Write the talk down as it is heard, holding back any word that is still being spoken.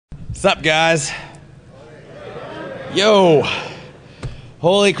What's up, guys? Yo.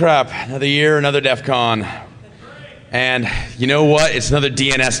 Holy crap. Another year, another DEF CON. And you know what? It's another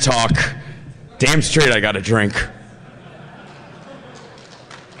DNS talk. Damn straight I got a drink.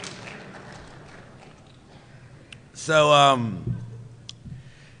 So,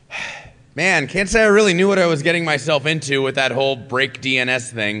 man, can't say I really knew what I was getting myself into with that whole break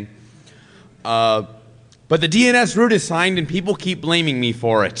DNS thing. But the DNS root is signed and people keep blaming me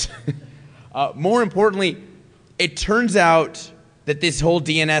for it. More importantly, it turns out that this whole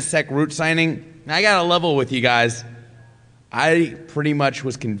DNSSEC root signing, I got to level with you guys. I pretty much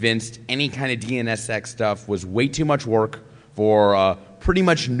was convinced any kind of DNSSEC stuff was way too much work for pretty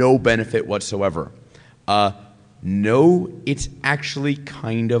much no benefit whatsoever. No, it's actually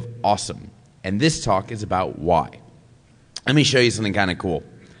kind of awesome. And this talk is about why. Let me show you something kind of cool.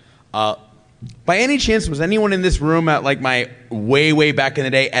 By any chance, was anyone in this room at like my way back in the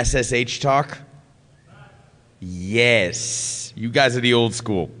day SSH talk? Yes. You guys are the old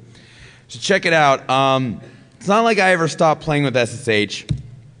school. So check it out. It's not like I ever stopped playing with SSH.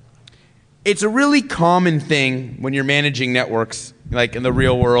 It's a really common thing when you're managing networks, like in the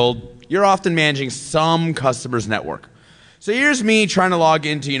real world. You're often managing some customer's network. So here's me trying to log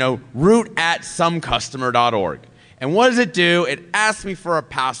into, root at somecustomer.org. And what does it do? It asks me for a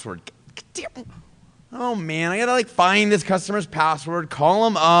password. Oh man, I gotta find this customer's password, call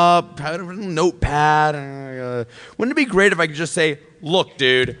them up, have a notepad. Wouldn't it be great if I could just say, look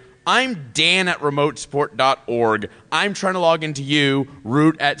dude, I'm Dan at remotesupport.org. I'm trying to log into you,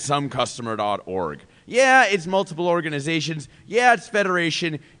 root at somecustomer.org. Yeah, it's multiple organizations. Yeah, it's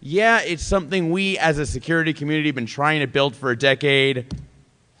federation. Yeah, it's something we as a security community have been trying to build for a decade.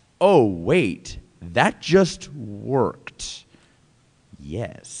 Oh wait, that just worked.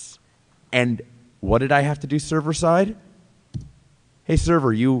 Yes. And what did I have to do server side? Hey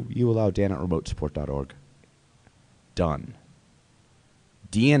server, you allow Dan at remotesupport.org. Done.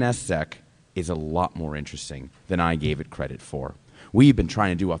 DNSSEC is a lot more interesting than I gave it credit for. We've been trying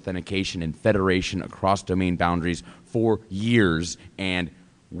to do authentication and federation across domain boundaries for years, and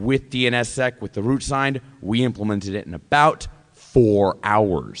with DNSSEC, with the root signed, we implemented it in about 4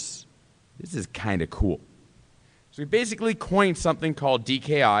 hours. This is kind of cool. So we basically coined something called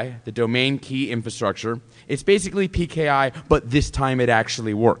DKI, the Domain Key Infrastructure. It's basically PKI, but this time it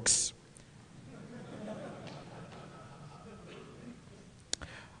actually works.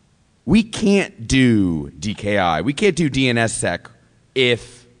 We can't do DKI. We can't do DNSSEC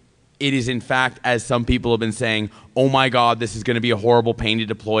if it is in fact, as some people have been saying, oh my God, this is going to be a horrible pain to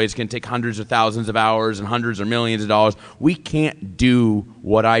deploy. It's going to take hundreds of thousands of hours and hundreds or millions of dollars. We can't do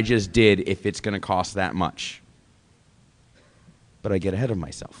what I just did if it's going to cost that much. But I get ahead of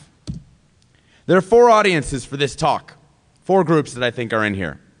myself. There are 4 audiences for this talk. 4 groups that I think are in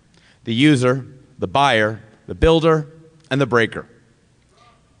here. The user, the buyer, the builder, and the breaker.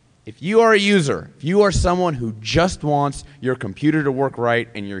 If you are a user, if you are someone who just wants your computer to work right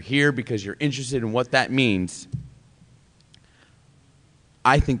and you're here because you're interested in what that means,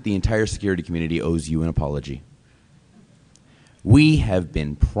 I think the entire security community owes you an apology. We have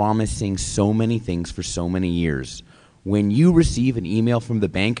been promising so many things for so many years. When you receive an email from the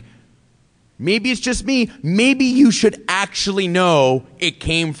bank, maybe it's just me, maybe you should actually know it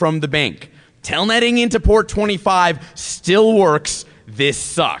came from the bank. Telnetting into port 25 still works. This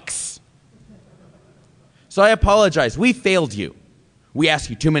sucks. So I apologize. We failed you. We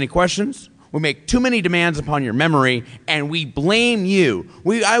ask you too many questions. We make too many demands upon your memory, and we blame you.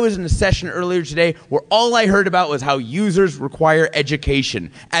 I was in a session earlier today where all I heard about was how users require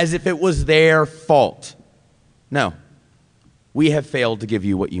education, as if it was their fault. No. We have failed to give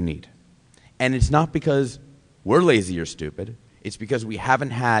you what you need. And it's not because we're lazy or stupid. It's because we haven't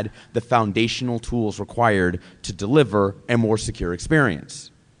had the foundational tools required to deliver a more secure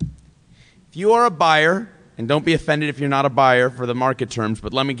experience. If you are a buyer, and don't be offended if you're not a buyer for the market terms,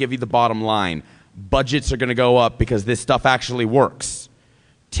 but let me give you the bottom line. Budgets are going to go up because this stuff actually works.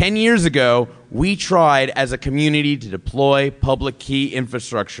 10 years ago, we tried as a community to deploy public key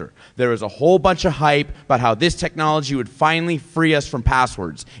infrastructure. There was a whole bunch of hype about how this technology would finally free us from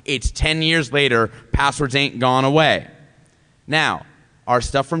passwords. It's 10 years later, passwords ain't gone away. Now, our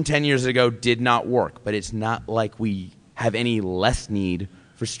stuff from 10 years ago did not work, but it's not like we have any less need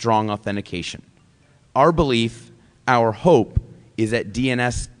for strong authentication. Our belief, our hope, is that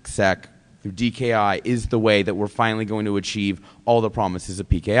DNSSEC through DKI is the way that we're finally going to achieve all the promises of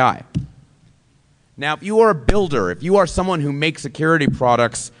PKI. Now, if you are a builder, if you are someone who makes security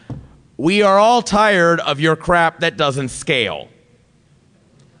products, we are all tired of your crap that doesn't scale.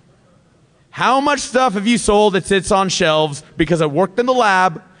 How much stuff have you sold that sits on shelves because it worked in the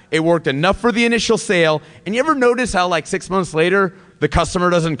lab, It worked enough for the initial sale. And you ever notice how like 6 months later, the customer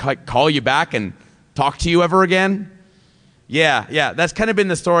doesn't call you back and talk to you ever again? Yeah, that's kind of been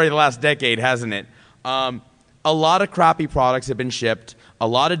the story of the last decade, hasn't it? A lot of crappy products have been shipped. A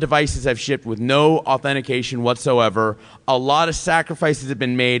lot of devices have shipped with no authentication whatsoever. A lot of sacrifices have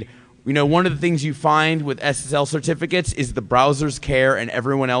been made. You know, one of the things you find with SSL certificates is the browsers care and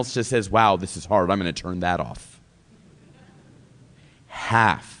everyone else just says, wow, this is hard, I'm going to turn that off.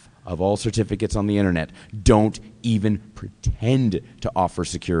 Half of all certificates on the internet don't even pretend to offer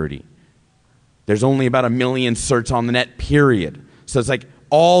security. There's only about 1 million certs on the net, period. So it's like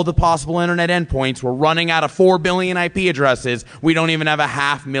all the possible internet endpoints, we're running out of 4 billion IP addresses. We don't even have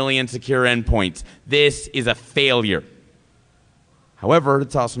 500,000 secure endpoints. This is a failure. However,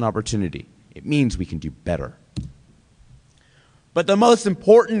 it's also an opportunity. It means we can do better. But the most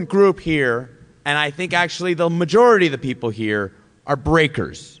important group here, and I think actually the majority of the people here, are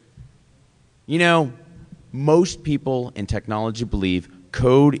breakers. You know, most people in technology believe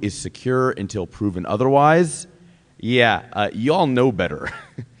code is secure until proven otherwise. Yeah, you all know better.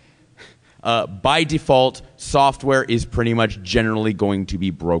 By default, software is pretty much generally going to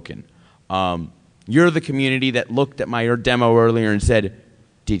be broken. You're the community that looked at my demo earlier and said,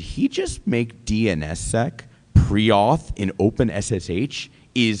 did he just make DNSSEC pre-auth in OpenSSH?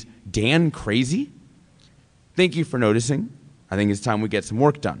 Is Dan crazy? Thank you for noticing. I think it's time we get some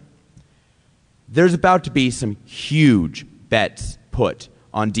work done. There's about to be some huge bets put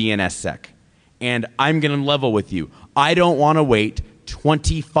on DNSSEC. And I'm going to level with you. I don't want to wait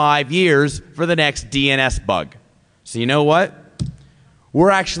 25 years for the next DNS bug. So you know what? We're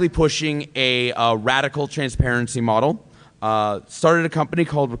actually pushing a radical transparency model. Started a company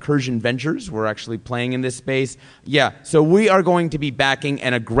called Recursion Ventures. We're actually playing in this space. Yeah, so we are going to be backing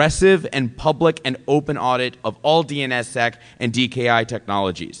an aggressive and public and open audit of all DNSSEC and DKI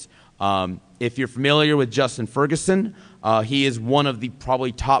technologies. If you're familiar with Justin Ferguson, he is one of the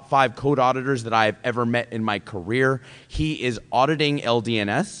probably top 5 code auditors that I have ever met in my career. He is auditing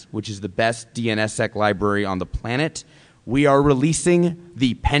LDNS, which is the best DNSSEC library on the planet. We are releasing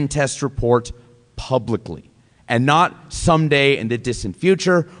the pen test report publicly. And not someday in the distant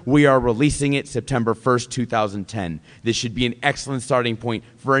future. We are releasing it September 1st, 2010. This should be an excellent starting point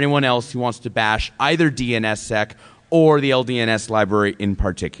for anyone else who wants to bash either DNSSEC or the LDNS library in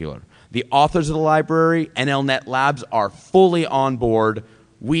particular. The authors of the library, NLNet Labs, are fully on board.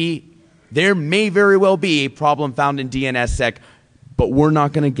 There may very well be a problem found in DNSSEC, but we're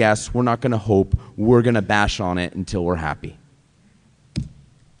not going to guess, we're not going to hope, we're going to bash on it until we're happy.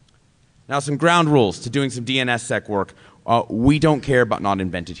 Now, some ground rules to doing some DNSSEC work. We don't care about not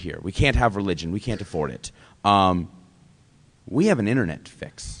invented here. We can't have religion. We can't afford it. We have an internet to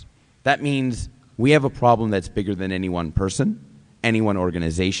fix. That means we have a problem that's bigger than any one person, any one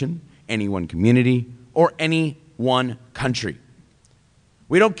organization, any one community, or any one country.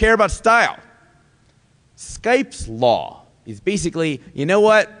 We don't care about style. Skype's law is basically, you know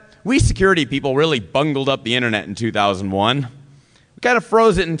what? We security people really bungled up the internet in 2001. We kind of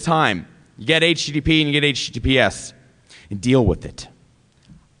froze it in time. You get HTTP and you get HTTPS. And deal with it.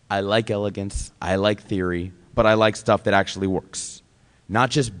 I like elegance, I like theory, but I like stuff that actually works. Not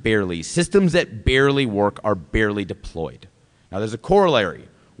just barely. Systems that barely work are barely deployed. Now there's a corollary.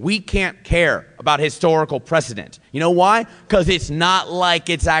 We can't care about historical precedent. You know why? Because it's not like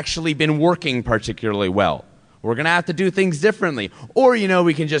it's actually been working particularly well. We're going to have to do things differently. Or, you know,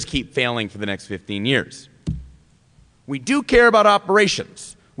 we can just keep failing for the next 15 years. We do care about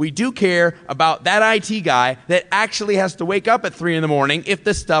operations. We do care about that IT guy that actually has to wake up at 3 in the morning if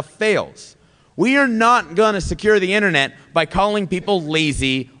the stuff fails. We are not going to secure the internet by calling people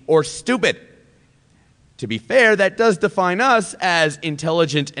lazy or stupid. To be fair, that does define us as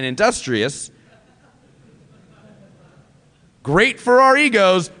intelligent and industrious. Great for our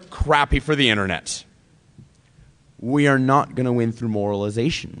egos, crappy for the internet. We are not going to win through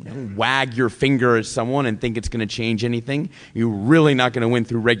moralization. Don't wag your finger at someone and think it's going to change anything. You're really not going to win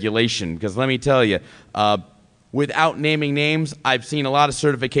through regulation. Because let me tell you, without naming names, I've seen a lot of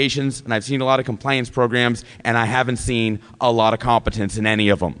certifications and I've seen a lot of compliance programs, and I haven't seen a lot of competence in any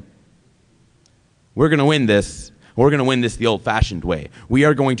of them. We're going to win this. We're going to win this the old-fashioned way. We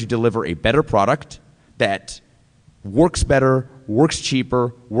are going to deliver a better product that works better, works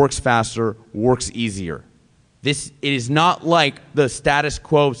cheaper, works faster, works easier. It is not like the status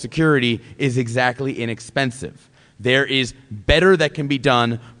quo of security is exactly inexpensive. There is better that can be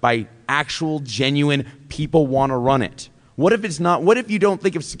done by actual, genuine people want to run it. What if it's not? What if you don't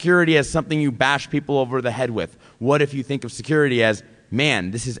think of security as something you bash people over the head with? What if you think of security as, man,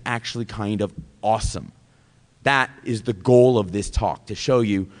 this is actually kind of awesome? That is the goal of this talk, to show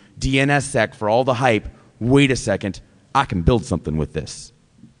you DNSSEC, for all the hype, wait a second, I can build something with this.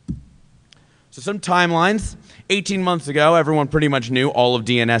 So some timelines. 18 months ago, everyone pretty much knew all of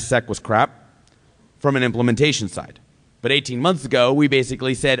DNSSEC was crap from an implementation side. But 18 months ago, we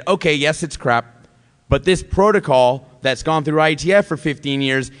basically said, okay, yes, it's crap, but this protocol that's gone through IETF for 15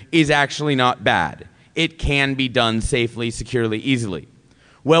 years is actually not bad. It can be done safely, securely, easily.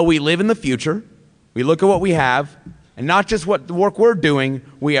 Well, we live in the future. We look at what we have, and not just what the work we're doing.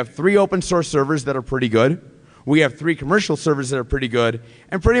 We have 3 open source servers that are pretty good. We have 3 commercial servers that are pretty good.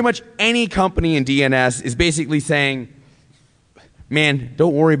 And pretty much any company in DNS is basically saying, man,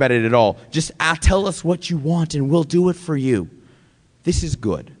 don't worry about it at all. Just tell us what you want and we'll do it for you. This is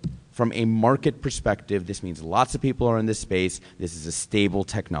good. From a market perspective, this means lots of people are in this space. This is a stable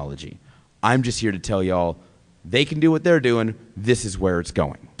technology. I'm just here to tell y'all, they can do what they're doing. This is where it's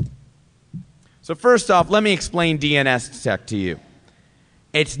going. So first off, let me explain DNSSEC to you.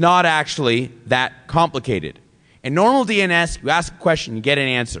 It's not actually that complicated. In normal DNS, you ask a question, you get an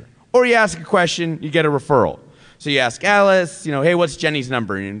answer. Or you ask a question, you get a referral. So you ask Alice, hey, what's Jenny's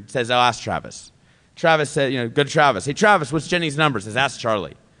number? And it says, I'll ask Travis. Travis said, go to Travis. Hey, Travis, what's Jenny's number? It says, ask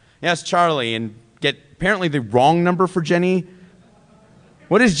Charlie. You ask Charlie and get apparently the wrong number for Jenny.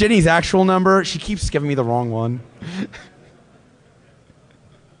 What is Jenny's actual number? She keeps giving me the wrong one.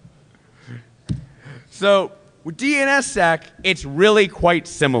 So with DNSSEC, it's really quite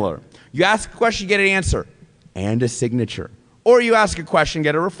similar. You ask a question, you get an answer and a signature. Or you ask a question,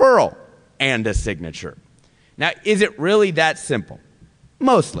 get a referral and a signature. Now, is it really that simple?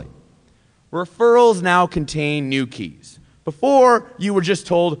 Mostly. Referrals now contain new keys. Before, you were just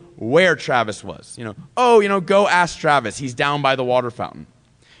told where Travis was. Go ask Travis. He's down by the water fountain.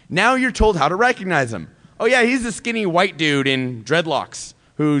 Now you're told how to recognize him. Oh, yeah, he's the skinny white dude in dreadlocks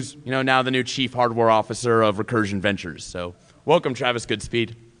who's, now the new chief hardware officer of Recursion Ventures. So welcome, Travis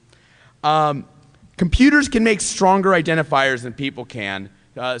Goodspeed. Computers can make stronger identifiers than people can,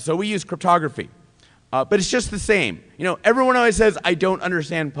 so we use cryptography. But it's just the same. Everyone always says, I don't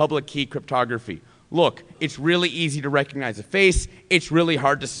understand public key cryptography. Look, it's really easy to recognize a face. It's really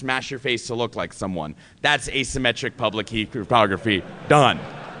hard to smash your face to look like someone. That's asymmetric public key cryptography. Done.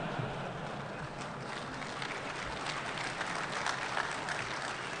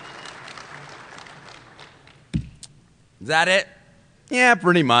 Is that it? Yeah,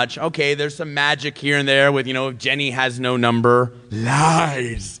 pretty much. Okay, there's some magic here and there with, if Jenny has no number.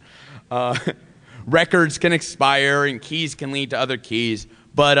 Lies. Records can expire and keys can lead to other keys.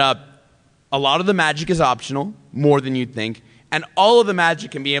 But a lot of the magic is optional, more than you'd think. And all of the magic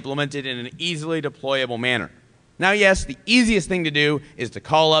can be implemented in an easily deployable manner. Now, yes, the easiest thing to do is to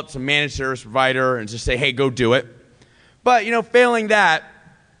call up some managed service provider and just say, hey, go do it. But, failing that,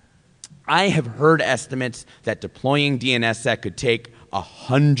 I have heard estimates that deploying DNSSEC could take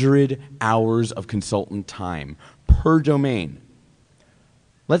 100 hours of consultant time per domain.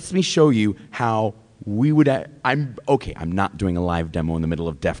 Let me show you how we would... I'm not doing a live demo in the middle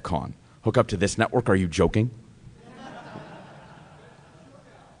of DEF CON. Hook up to this network, are you joking?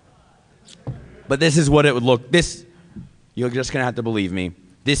 But this is what it would look... You're just going to have to believe me.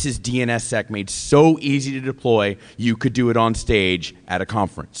 This is DNSSEC made so easy to deploy, you could do it on stage at a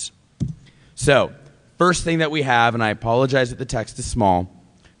conference. So, first thing that we have, and I apologize that the text is small,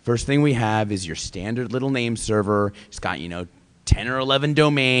 first thing we have is your standard little name server. It's got, 10 or 11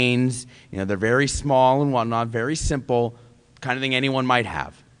 domains. They're very small and whatnot, very simple, kind of thing anyone might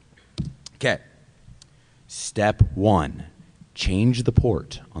have. Okay. Step 1, change the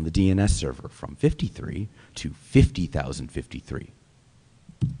port on the DNS server from 53 to 50,053.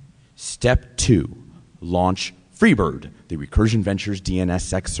 Step 2, launch Freebird, the Recursion Ventures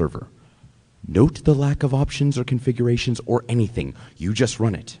DNSSEC server. Note the lack of options or configurations or anything. You just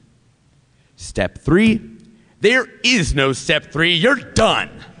run it. Step 3, there is no step 3. You're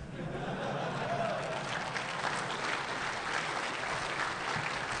done.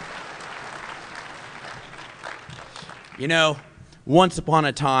 Once upon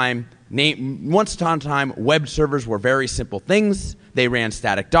a time, web servers were very simple things. They ran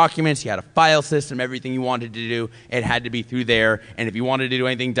static documents. You had a file system. Everything you wanted to do, it had to be through there. And if you wanted to do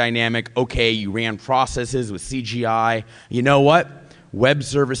anything dynamic, okay, you ran processes with CGI. You know what? Web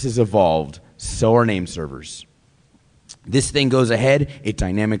services evolved. So are name servers. This thing goes ahead. It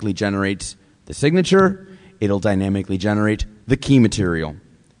dynamically generates the signature. It'll dynamically generate the key material.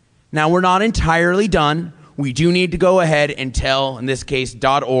 Now, we're not entirely done. We do need to go ahead and tell, in this case,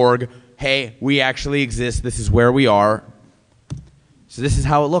 .org, hey, we actually exist. This is where we are. So this is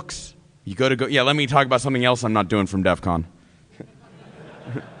how it looks. Yeah, let me talk about something else I'm not doing from DEF CON.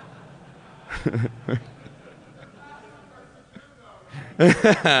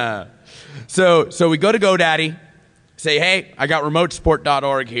 So we go to GoDaddy, say, hey, I got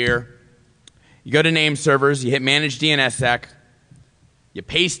remotesport.org here. You go to name servers, you hit manage DNSSEC, you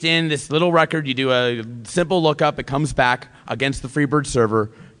paste in this little record, you do a simple lookup, it comes back against the Freebird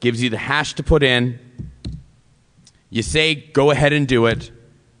server, gives you the hash to put in. You say, go ahead and do it.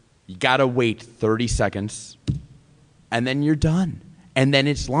 You got to wait 30 seconds, and then you're done. And then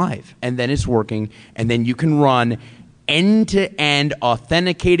it's live, and then it's working, and then you can run end-to-end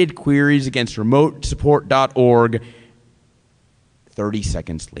authenticated queries against remotesport.org 30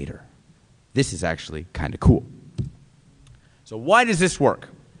 seconds later. This is actually kind of cool. So why does this work?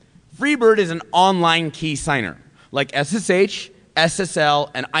 Freebird is an online key signer. Like SSH,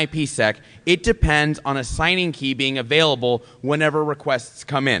 SSL, and IPsec, it depends on a signing key being available whenever requests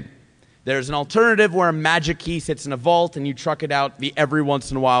come in. There's an alternative where a magic key sits in a vault and you truck it out every once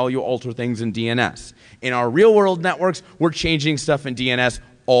in a while. You alter things in DNS. In our real-world networks, we're changing stuff in DNS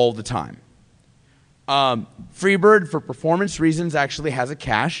all the time. Freebird, for performance reasons, actually has a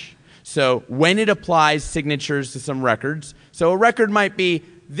cache. So when it applies signatures to some records, so a record might be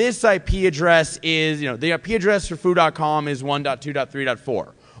this IP address is, the IP address for foo.com is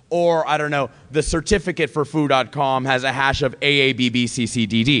 1.2.3.4. Or, I don't know, the certificate for foo.com has a hash of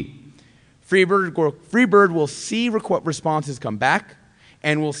AABBCCDD. Freebird will see responses come back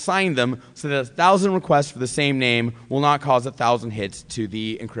and will sign them so that 1,000 requests for the same name will not cause 1,000 hits to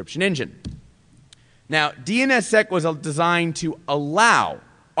the encryption engine. Now, DNSSEC was designed to allow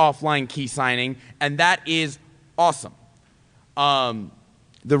offline key signing, and that is awesome.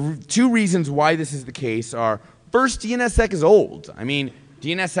 The two reasons why this is the case are, first, DNSSEC is old. I mean,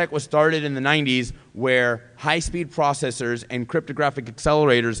 DNSSEC was started in the 90s where high-speed processors and cryptographic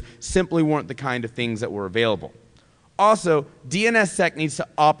accelerators simply weren't the kind of things that were available. Also, DNSSEC needs to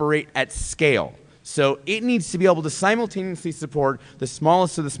operate at scale. So it needs to be able to simultaneously support the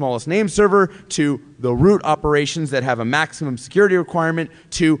smallest of the smallest name server to the root operations that have a maximum security requirement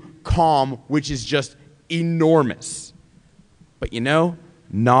to COM, which is just enormous. But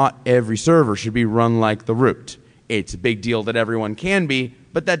not every server should be run like the root. It's a big deal that everyone can be,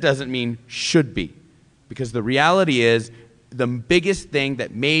 but that doesn't mean should be. Because the reality is, the biggest thing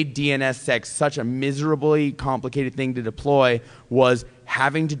that made DNSSEC such a miserably complicated thing to deploy was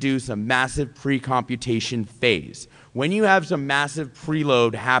having to do some massive pre-computation phase. When you have some massive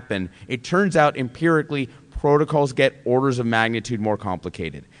preload happen, it turns out empirically protocols get orders of magnitude more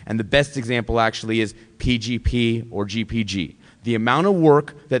complicated. And the best example actually is PGP or GPG. The amount of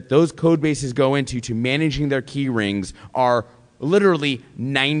work that those code bases go into to managing their key rings are literally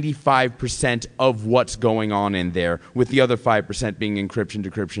 95% of what's going on in there, with the other 5% being encryption,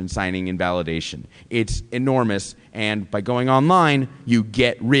 decryption, signing, and validation. It's enormous, and by going online, you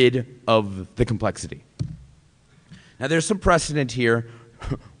get rid of the complexity. Now, there's some precedent here.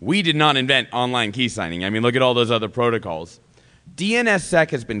 We did not invent online key signing. I mean, look at all those other protocols. DNSSEC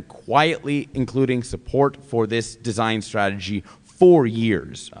has been quietly including support for this design strategy for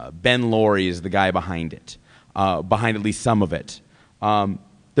years. Ben Laurie is the guy behind it. Behind at least some of it.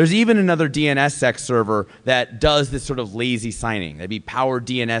 There's even another DNSSEC server that does this sort of lazy signing. That'd be Powered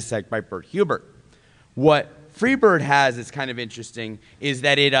DNSSEC by Bert Hubert. What Freebird has that's kind of interesting is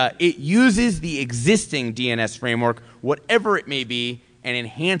that it uses the existing DNS framework, whatever it may be, and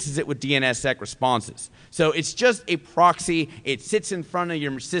enhances it with DNSSEC responses. So it's just a proxy. It sits in front of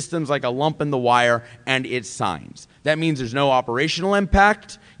your systems like a lump in the wire, and it signs. That means there's no operational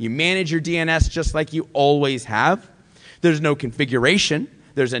impact. You manage your DNS just like you always have. There's no configuration.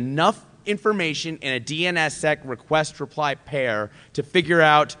 There's enough information in a DNSSEC request-reply pair to figure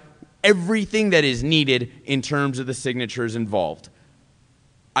out everything that is needed in terms of the signatures involved.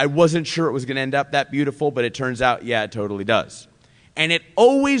 I wasn't sure it was going to end up that beautiful, but it turns out, yeah, it totally does. And it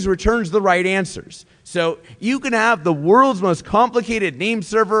always returns the right answers. So you can have the world's most complicated name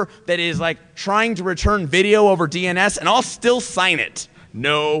server that is like trying to return video over DNS, and I'll still sign it.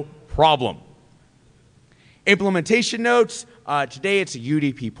 No problem. Implementation notes. Today it's a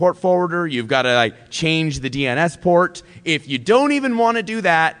UDP port forwarder. You've got to change the DNS port. If you don't even want to do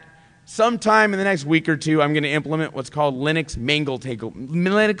that, sometime in the next week or two, I'm going to implement what's called Linux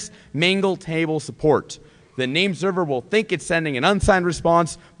mangle table support. The name server will think it's sending an unsigned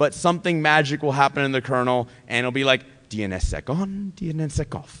response, but something magic will happen in the kernel, and it'll be like DNSSEC on,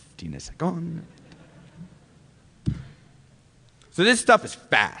 DNSSEC off, DNSSEC on. So this stuff is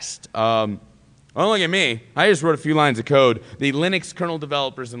fast. Don't look at me. I just wrote a few lines of code. The Linux kernel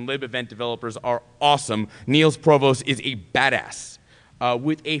developers and lib event developers are awesome. Niels Provost is a badass.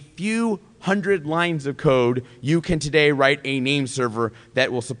 With a few hundred lines of code, you can today write a name server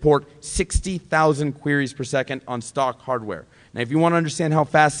that will support 60,000 queries per second on stock hardware. Now, if you want to understand how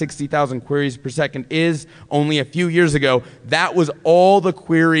fast 60,000 queries per second is, only a few years ago, that was all the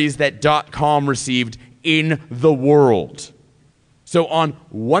queries that .com received in the world. So on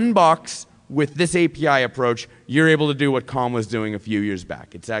one box with this API approach, you're able to do what .com was doing a few years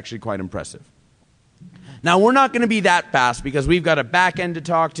back. It's actually quite impressive. Now, we're not going to be that fast because we've got a back end to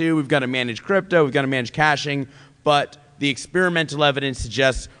talk to, we've got to manage crypto, we've got to manage caching, but the experimental evidence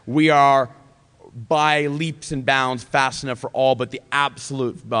suggests we are by leaps and bounds fast enough for all but the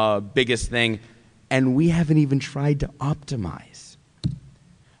absolute biggest thing, and we haven't even tried to optimize.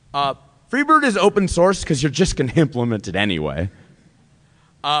 Freebird is open source because you're just going to implement it anyway.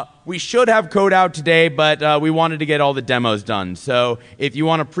 We should have code out today, but we wanted to get all the demos done. So if you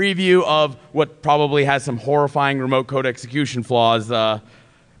want a preview of what probably has some horrifying remote code execution flaws,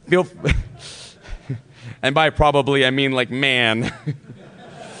 feel and by probably I mean like man.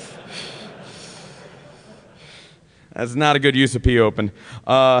 That's not a good use of popen.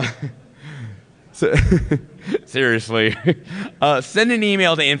 Seriously. Send an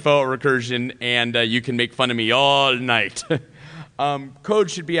email to info@recursion and you can make fun of me all night. Code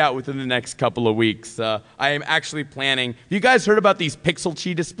should be out within the next couple of weeks. I am actually planning. Have you guys heard about these Pixel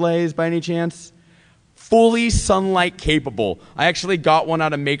Chi displays by any chance? Fully sunlight capable. I actually got one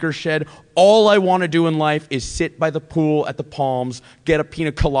out of Maker Shed. All I want to do in life is sit by the pool at the Palms, get a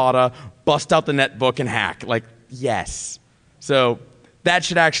pina colada, bust out the netbook, and hack. Like, yes. So that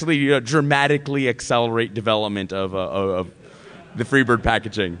should actually dramatically accelerate development of the Freebird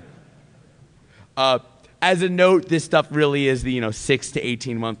packaging. As a note, this stuff really is the 6 to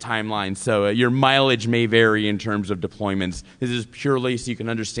 18-month timeline, so your mileage may vary in terms of deployments. This is purely so you can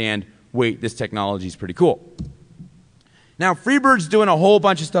understand, wait, this technology is pretty cool. Now, Freebird's doing a whole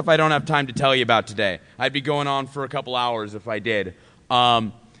bunch of stuff I don't have time to tell you about today. I'd be going on for a couple hours if I did.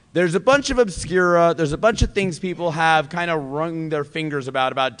 There's a bunch of obscura, there's a bunch of things people have kind of wrung their fingers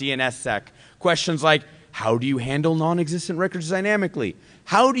about DNSSEC. Questions like, how do you handle non-existent records dynamically?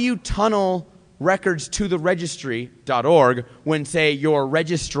 How do you tunnel records to the registry.org when, say, your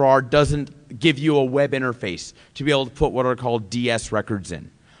registrar doesn't give you a web interface to be able to put what are called DS records in?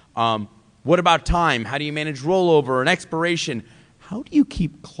 What about time? How do you manage rollover and expiration? How do you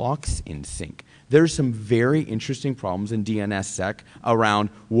keep clocks in sync? There's some very interesting problems in DNSSEC around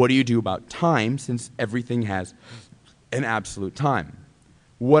what do you do about time, since everything has an absolute time.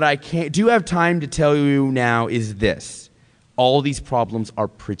 What I do have time to tell you now is this. All these problems are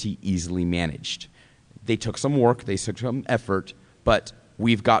pretty easily managed. They took some work, they took some effort, but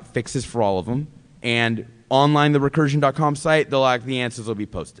we've got fixes for all of them. And online, the recursion.com site, the answers will be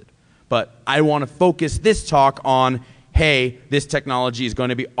posted. But I want to focus this talk on, hey, this technology is going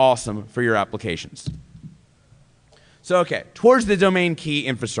to be awesome for your applications. So, okay, towards the domain key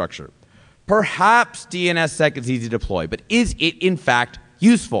infrastructure. Perhaps DNSSEC is easy to deploy, but is it in fact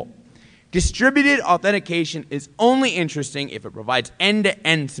useful? Distributed authentication is only interesting if it provides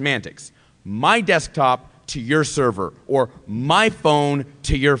end-to-end semantics. My desktop to your server, or my phone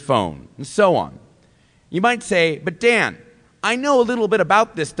to your phone, and so on. You might say, but Dan, I know a little bit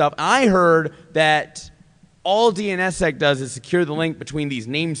about this stuff. I heard that all DNSSEC does is secure the link between these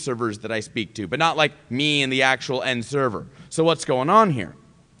name servers that I speak to, but not like me and the actual end server. So what's going on here?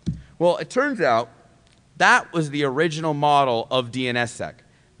 Well, it turns out that was the original model of DNSSEC.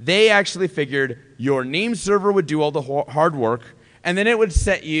 They actually figured your name server would do all the hard work, and then it would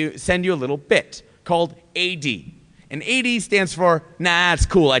send you a little bit called AD. And AD stands for, nah, it's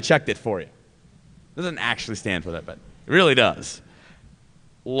cool, I checked it for you. It doesn't actually stand for that, but it really does.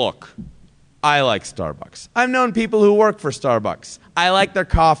 Look, I like Starbucks. I've known people who work for Starbucks. I like their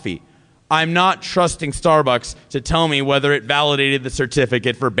coffee. I'm not trusting Starbucks to tell me whether it validated the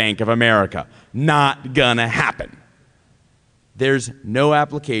certificate for Bank of America. Not gonna happen. There's no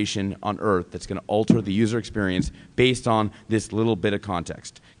application on earth that's going to alter the user experience based on this little bit of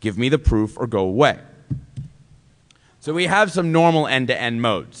context. Give me the proof or go away. So we have some normal end-to-end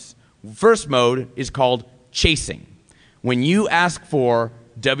modes. First mode is called chasing. When you ask for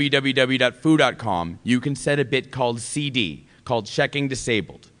www.foo.com, you can set a bit called CD, called checking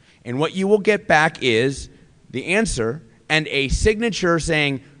disabled. And what you will get back is the answer and a signature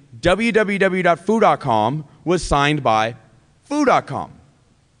saying www.foo.com was signed by foo.com.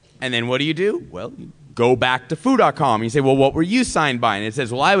 And then what do? Well, you go back to foo.com. And you say, well, what were you signed by? And it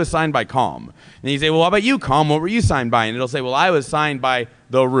says, well, I was signed by com. And you say, well, how about you, com? What were you signed by? And it'll say, well, I was signed by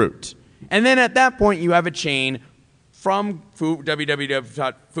the root. And then at that point, you have a chain from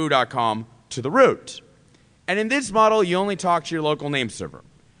www.foo.com to the root. And in this model, you only talk to your local name server.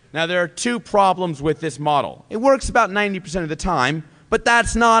 Now, there are two problems with this model. It works about 90% of the time, But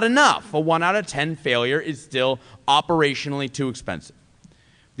that's not enough. A 1 out of 10 failure is still operationally too expensive.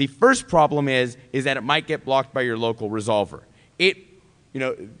 The first problem is that it might get blocked by your local resolver.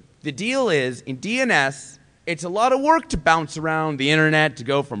 The deal is, in DNS, it's a lot of work to bounce around the internet, to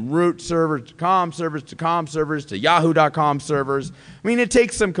go from root servers to com servers to yahoo.com servers. I mean, it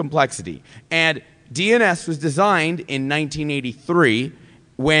takes some complexity. And DNS was designed in 1983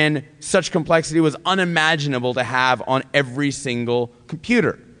 when such complexity was unimaginable to have on every single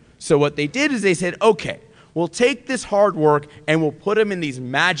computer. So what they did is they said, okay, we'll take this hard work and we'll put them in these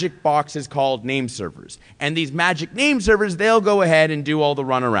magic boxes called name servers. And these magic name servers, they'll go ahead and do all the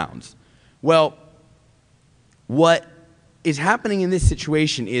runarounds. Well, what is happening in this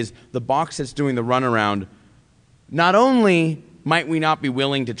situation is the box that's doing the runaround, not only might we not be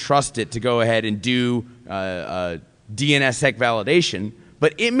willing to trust it to go ahead and do DNSSEC validation,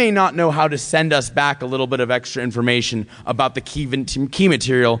 but it may not know how to send us back a little bit of extra information about the key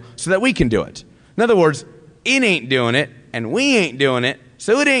material so that we can do it. In other words, it ain't doing it, and we ain't doing it,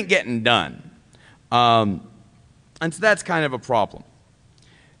 so it ain't getting done. And so that's kind of a problem.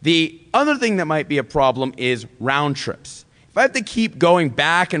 The other thing that might be a problem is round trips. If I have to keep going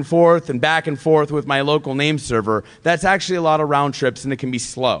back and forth with my local name server, that's actually a lot of round trips, and it can be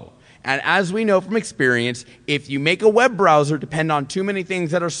slow. And as we know from experience, if you make a web browser depend on too many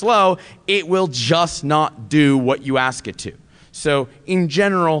things that are slow, it will just not do what you ask it to. So in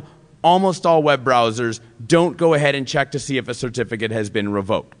general, almost all web browsers don't go ahead and check to see if a certificate has been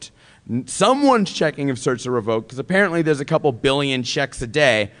revoked. Someone's checking if certs are revoked, because apparently there's a couple billion checks a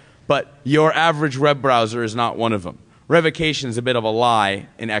day, but your average web browser is not one of them. Revocation is a bit of a lie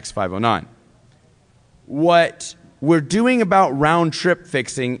in X509. What we're doing about round-trip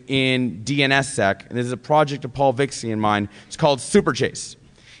fixing in DNSSEC, and this is a project of Paul Vixie and mine, it's called SuperChase.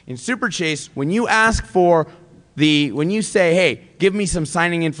 In SuperChase, when you ask for when you say, hey, give me some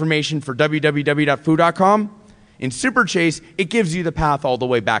signing information for www.foo.com, in SuperChase, it gives you the path all the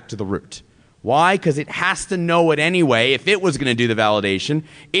way back to the root. Why? Because it has to know it anyway. If it was going to do the validation,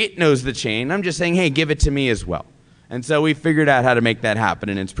 it knows the chain. I'm just saying, hey, give it to me as well. And so we figured out how to make that happen,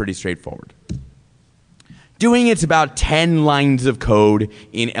 and it's pretty straightforward. Doing it's about 10 lines of code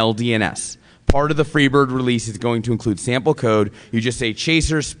in LDNS. Part of the Freebird release is going to include sample code. You just say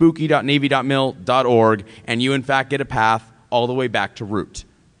chaser spooky.navy.mil.org, and you in fact get a path all the way back to root.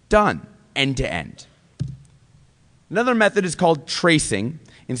 Done. End to end. Another method is called tracing.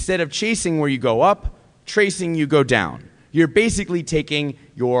 Instead of chasing where you go up, tracing you go down. You're basically taking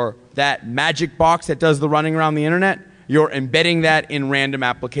that magic box that does the running around the internet, you're embedding that in random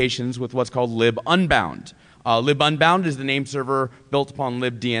applications with what's called libunbound. Libunbound is the name server built upon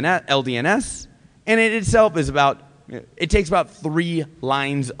LDNS, and it itself is it takes about 3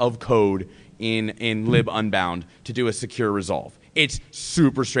 lines of code in libunbound to do a secure resolve. It's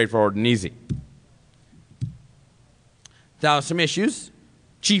super straightforward and easy. Now, some issues.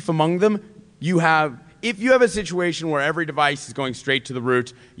 Chief among them, if you have a situation where every device is going straight to the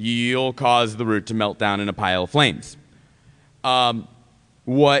root, you'll cause the root to melt down in a pile of flames.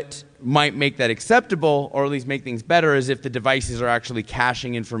 What might make that acceptable, or at least make things better, is if the devices are actually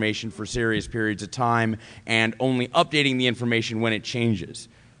caching information for serious periods of time and only updating the information when it changes.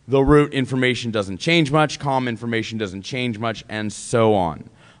 The root information doesn't change much, COM information doesn't change much, and so on.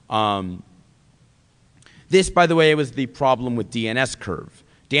 This, by the way, was the problem with DNS curve.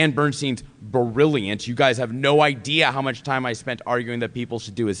 Dan Bernstein's brilliant. You guys have no idea how much time I spent arguing that people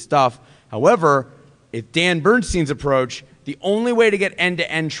should do his stuff. However, if Dan Bernstein's approach, the only way to get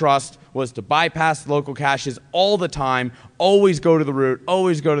end-to-end trust was to bypass the local caches all the time, always go to the root,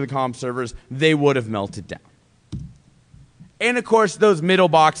 always go to the COM servers, they would have melted down. And of course, those middle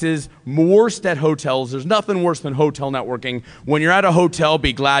boxes, worst at hotels. There's nothing worse than hotel networking. When you're at a hotel,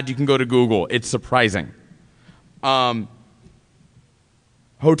 be glad you can go to Google. It's surprising. Hotel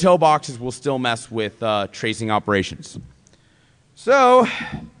boxes will still mess with tracing operations. So,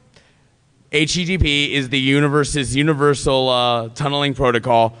 HTTP is the universe's universal tunneling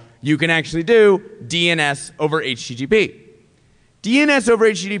protocol. You can actually do DNS over HTTP. DNS over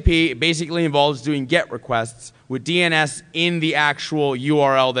HTTP basically involves doing GET requests with DNS in the actual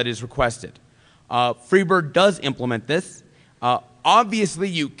URL that is requested. Freebird does implement this. Obviously,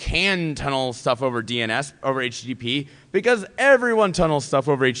 you can tunnel stuff over DNS, over HTTP, because everyone tunnels stuff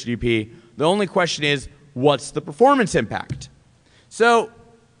over HTTP. The only question is, what's the performance impact? So,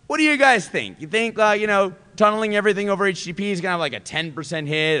 what do you guys think? You think, tunneling everything over HTTP is going to have like a 10%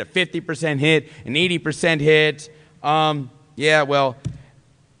 hit, a 50% hit, an 80% hit? Yeah, well,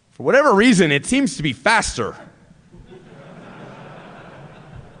 for whatever reason, it seems to be faster.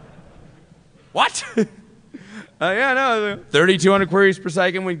 Yeah, no, 3,200 queries per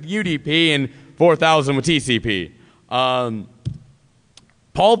second with UDP and 4,000 with TCP. Paul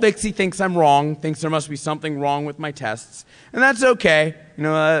Bixie thinks I'm wrong, thinks there must be something wrong with my tests, and that's okay. You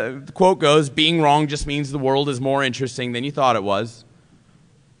know, the quote goes, being wrong just means the world is more interesting than you thought it was.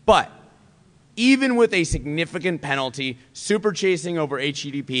 But even with a significant penalty, super chasing over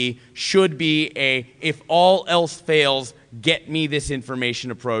HTTP should be a, if all else fails, get me this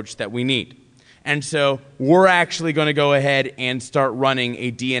information approach that we need. And so we're actually going to go ahead and start running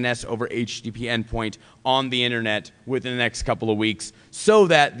a DNS over HTTP endpoint on the internet within the next couple of weeks so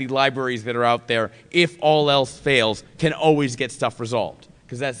that the libraries that are out there, if all else fails, can always get stuff resolved.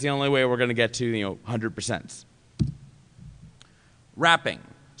 Because that's the only way we're going to get to 100%. Wrapping.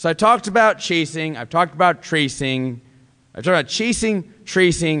 So I talked about chasing, I've talked about tracing, I've talked about chasing,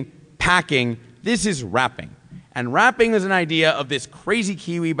 tracing, packing. This is wrapping. And wrapping is an idea of this crazy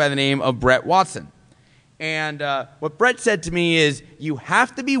Kiwi by the name of Brett Watson. And what Brett said to me is, you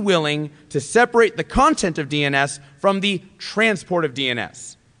have to be willing to separate the content of DNS from the transport of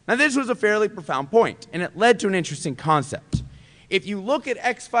DNS. Now this was a fairly profound point, and it led to an interesting concept. If you look at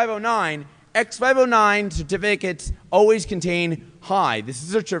X509, X509 certificates always contain hi. This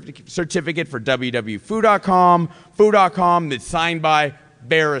is a certificate for www.foo.com, foo.com that's signed by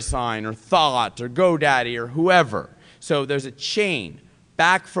VeriSign or Thought or GoDaddy or whoever. So there's a chain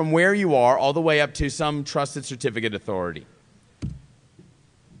back from where you are all the way up to some trusted certificate authority.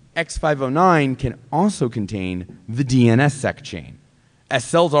 X509 can also contain the DNSSEC chain.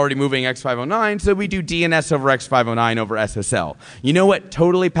 SSL's already moving X509, so we do DNS over X509 over SSL. You know what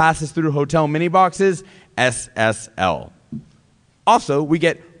totally passes through hotel mini boxes? SSL. Also, we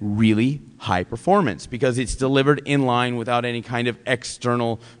get really high performance because it's delivered inline without any kind of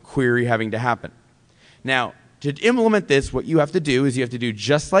external query having to happen. Now, to implement this, what you have to do is you have to do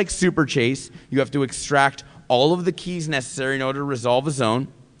just like SuperChase. You have to extract all of the keys necessary in order to resolve a zone.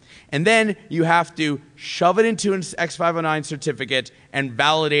 And then you have to shove it into an X509 certificate and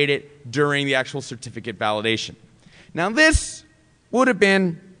validate it during the actual certificate validation. Now, this would have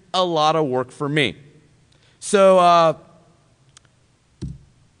been a lot of work for me. So,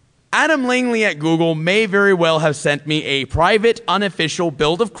 Adam Langley at Google may very well have sent me a private, unofficial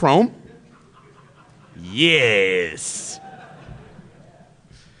build of Chrome. Yes.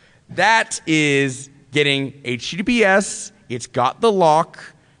 That is getting HTTPS. It's got the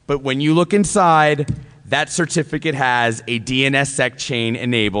lock. But when you look inside, that certificate has a DNSSEC chain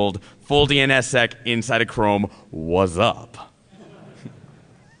enabled, full DNSSEC inside of Chrome. What's up?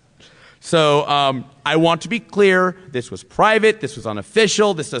 So I want to be clear, this was private, this was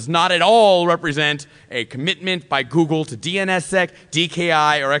unofficial, this does not at all represent a commitment by Google to DNSSEC,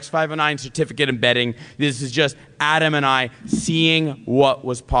 DKI, or X509 certificate embedding. This is just Adam and I seeing what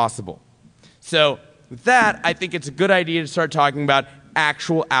was possible. So with that, I think it's a good idea to start talking about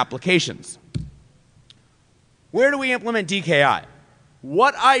actual applications. Where do we implement DKI?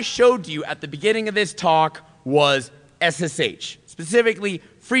 What I showed you at the beginning of this talk was SSH, specifically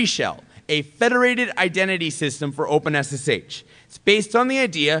FreeShell, a federated identity system for OpenSSH. It's based on the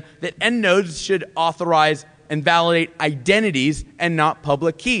idea that end nodes should authorize and validate identities and not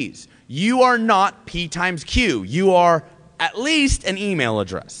public keys. You are not P times Q. You are at least an email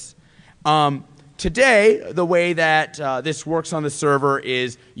address. Today, the way that this works on the server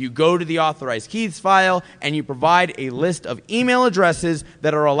is you go to the authorized keys file and you provide a list of email addresses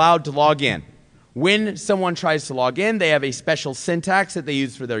that are allowed to log in. When someone tries to log in, they have a special syntax that they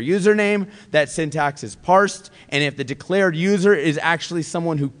use for their username. That syntax is parsed, and if the declared user is actually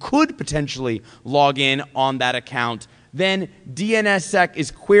someone who could potentially log in on that account, then DNSSEC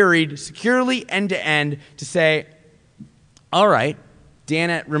is queried securely end-to-end to say, all right, Dan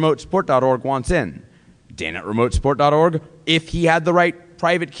at remotesupport.org wants in. Dan at remotesupport.org, if he had the right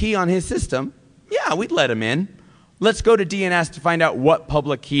private key on his system, yeah, we'd let him in. Let's go to DNS to find out what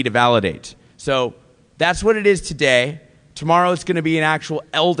public key to validate. So that's what it is today. Tomorrow it's going to be an actual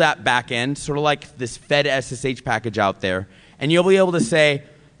LDAP backend, sort of like this Fed SSH package out there. And you'll be able to say,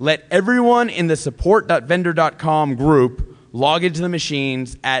 let everyone in the support.vendor.com group log into the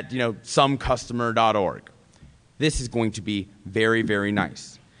machines at somecustomer.org. This is going to be very, very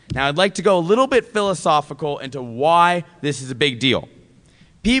nice. Now, I'd like to go a little bit philosophical into why this is a big deal.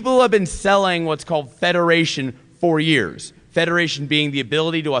 People have been selling what's called federation for years. Federation being the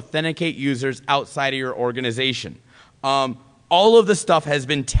ability to authenticate users outside of your organization. All of the stuff has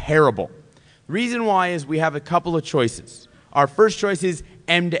been terrible. The reason why is we have a couple of choices. Our first choice is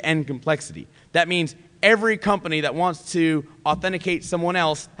end-to-end complexity. That means every company that wants to authenticate someone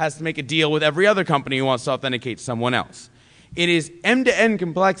else has to make a deal with every other company who wants to authenticate someone else. It is end-to-end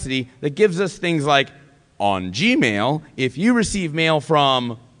complexity that gives us things like on Gmail, if you receive mail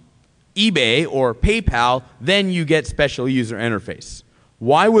from eBay or PayPal, then you get special user interface.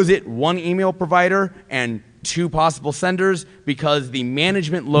 Why was it one email provider and two possible senders? Because the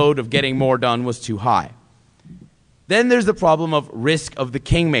management load of getting more done was too high. Then there's the problem of risk of the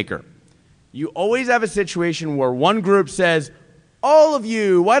kingmaker. You always have a situation where one group says, all of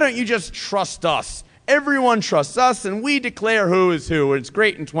you, why don't you just trust us? Everyone trusts us, and we declare who is who. It's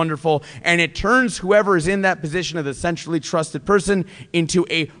great and it's wonderful. And it turns whoever is in that position of the centrally trusted person into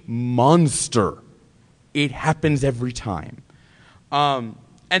a monster. It happens every time. And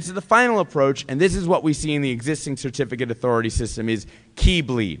so the final approach, and this is what we see in the existing certificate authority system, is key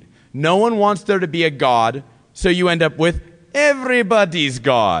bleed. No one wants there to be a God, so you end up with everybody's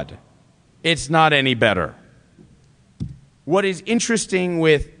God. It's not any better. What is interesting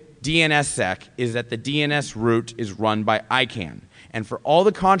with DNSSEC is that the DNS root is run by ICANN. And for all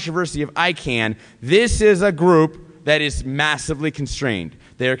the controversy of ICANN, this is a group that is massively constrained.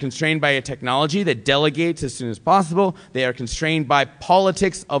 They are constrained by a technology that delegates as soon as possible. They are constrained by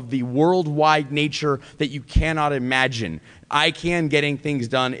politics of the worldwide nature that you cannot imagine. ICANN getting things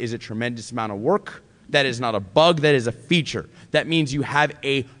done is a tremendous amount of work. That is not a bug, that is a feature. That means you have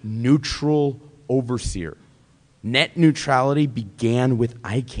a neutral overseer. Net neutrality began with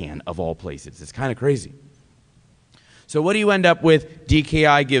ICANN, of all places. It's kind of crazy. So what do you end up with?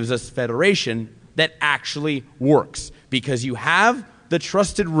 DKI gives us federation that actually works, because you have the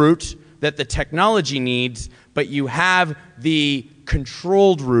trusted root that the technology needs, but you have the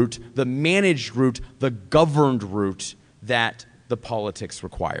controlled root, the managed root, the governed root that the politics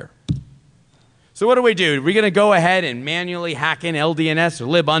require. So what do? Are we going to go ahead and manually hack in LDNS or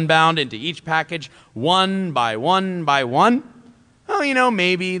libunbound into each package one by one by one? Well, you know,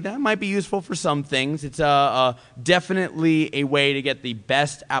 maybe that might be useful for some things. It's definitely a way to get the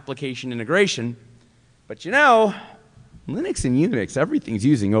best application integration. But you know, Linux and Unix, everything's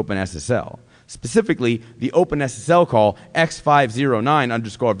using OpenSSL. Specifically, the OpenSSL call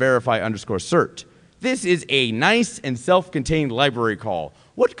x509_verify_cert. This is a nice and self-contained library call.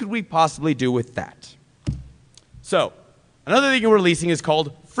 What could we possibly do with that? So, another thing we're releasing is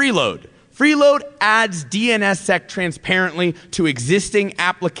called Freeload. Freeload adds DNSSEC transparently to existing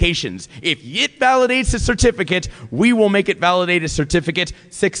applications. If it validates a certificate, we will make it validate a certificate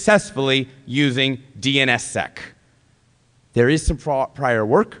successfully using DNSSEC. There is some prior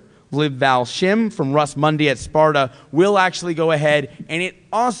work. libval shim from Russ Mundy at Sparta will actually go ahead, and it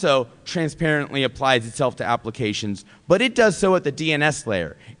also transparently applies itself to applications, but it does so at the DNS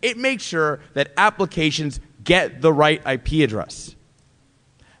layer. It makes sure that applications get the right IP address.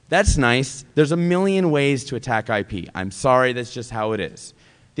 That's nice. There's a million ways to attack IP. I'm sorry, that's just how it is.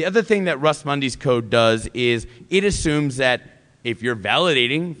 The other thing that Russ Mundy's code does is it assumes that if you're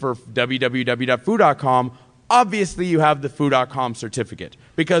validating for www.foo.com, obviously you have the foo.com certificate,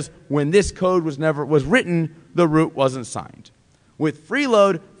 because when this code was written, the root wasn't signed. With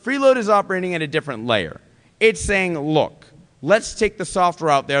Freeload, Freeload is operating at a different layer. It's saying, look, let's take the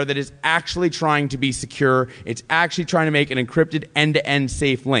software out there that is actually trying to be secure. It's actually trying to make an encrypted end-to-end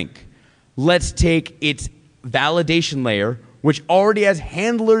safe link. Let's take its validation layer, which already has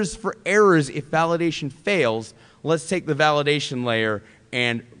handlers for errors if validation fails. Let's take the validation layer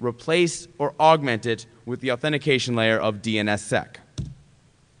and replace or augment it with the authentication layer of DNSSEC.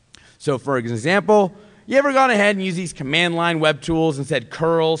 So for example, you ever gone ahead and used these command line web tools and said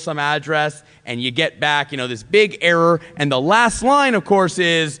curl some address, and you get back, this big error, and the last line, of course,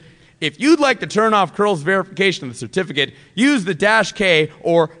 is, if you'd like to turn off curl's verification of the certificate, use the -K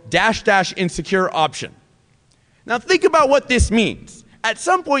or -- insecure option. Now think about what this means. At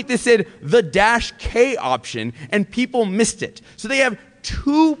some point they said the -K option, and people missed it. So they have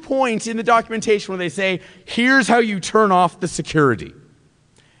 2 points in the documentation where they say, here's how you turn off the security.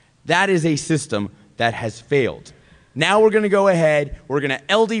 That is a system that has failed. Now we're going to go ahead, we're going to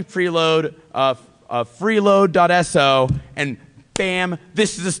LD preload freeload.so, and bam,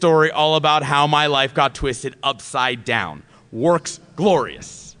 this is a story all about how my life got twisted upside down. Works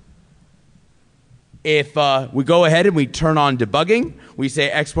glorious. If we go ahead and we turn on debugging, we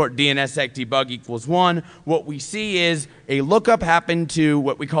say export DNSSEC debug equals 1. What we see is a lookup happened to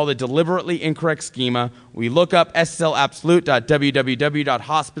what we call the deliberately incorrect schema. We look up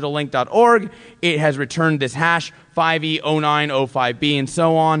sslabsolute.www.hospitallink.org. It has returned this hash 5E0905B and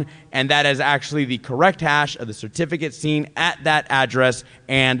so on, and that is actually the correct hash of the certificate seen at that address,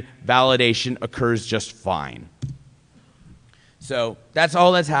 and validation occurs just fine. So that's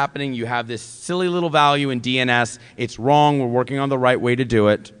all that's happening. You have this silly little value in DNS. It's wrong. We're working on the right way to do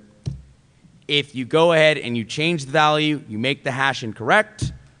it. If you go ahead and you change the value, you make the hash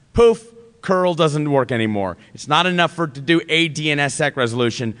incorrect, poof, curl doesn't work anymore. It's not enough for it to do a DNSSEC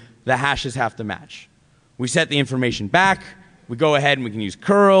resolution. The hashes have to match. We set the information back. We go ahead and we can use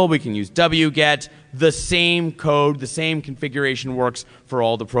curl. We can use wget. The same code, the same configuration works for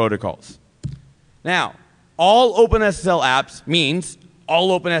all the protocols. Now, all OpenSSL apps means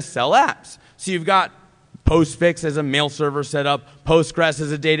all OpenSSL apps. So you've got Postfix as a mail server setup, Postgres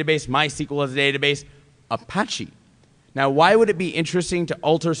as a database, MySQL as a database, Apache. Now, why would it be interesting to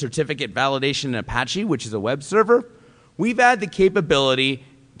alter certificate validation in Apache, which is a web server? We've had the capability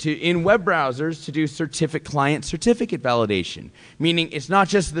in web browsers to do client certificate validation, meaning it's not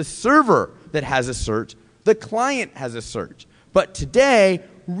just the server that has a cert, the client has a cert. But today,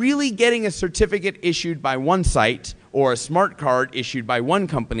 really getting a certificate issued by one site or a smart card issued by one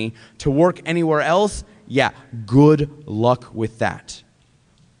company to work anywhere else, yeah, good luck with that.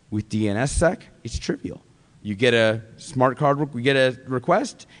 With DNSSEC, it's trivial. You get a smart card, we get a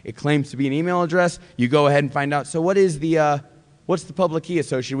request, it claims to be an email address, you go ahead and find out, so what's the public key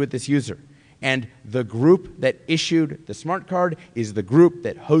associated with this user? And the group that issued the smart card is the group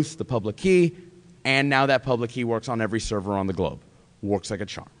that hosts the public key, and now that public key works on every server on the globe. Works like a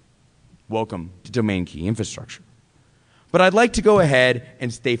charm. Welcome to domain key infrastructure. But I'd like to go ahead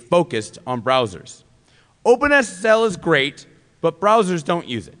and stay focused on browsers. OpenSSL is great, but browsers don't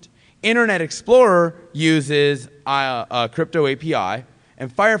use it. Internet Explorer uses a crypto API,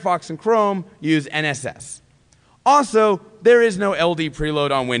 and Firefox and Chrome use NSS. Also, there is no LD preload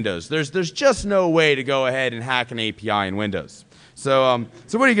on Windows. There's just no way to go ahead and hack an API in Windows. So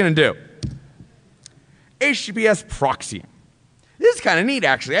what are you going to do? HTTPS proxying. This is kind of neat,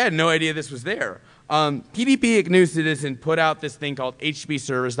 actually. I had no idea this was there. PDP Ignucidis and put out this thing called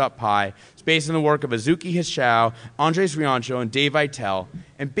httpservers.py. It's based on the work of Azuki Hsiao, Andres Riancho, and Dave Vitale.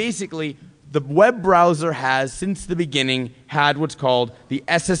 And basically, the web browser has, since the beginning, had what's called the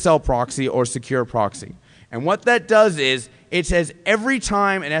SSL proxy or secure proxy. And what that does is, it says every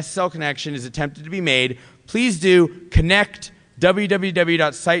time an SSL connection is attempted to be made, please do connect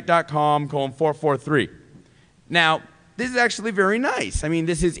www.site.com:443. Now, this is actually very nice. I mean,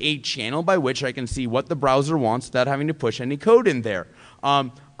 this is a channel by which I can see what the browser wants without having to push any code in there.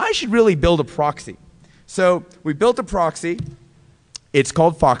 I should really build a proxy. So we built a proxy. It's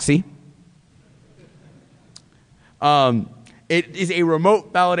called Foxy. It is a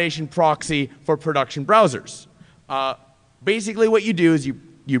remote validation proxy for production browsers. Basically what you do is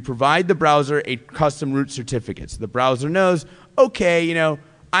you provide the browser a custom root certificate. So the browser knows, okay, you know,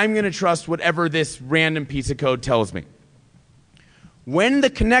 I'm going to trust whatever this random piece of code tells me. When the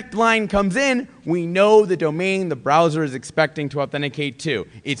connect line comes in, we know the domain the browser is expecting to authenticate to.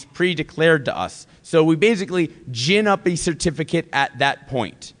 It's pre-declared to us. So we basically gin up a certificate at that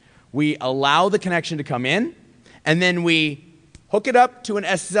point. We allow the connection to come in, and then we hook it up to an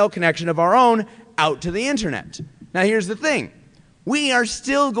SSL connection of our own out to the internet. Now here's the thing. We are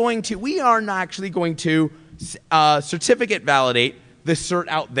not actually going to certificate validate the cert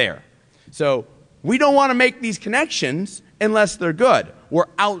out there. So we don't want to make these connections unless they're good. We're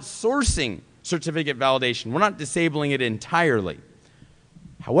outsourcing certificate validation. We're not disabling it entirely.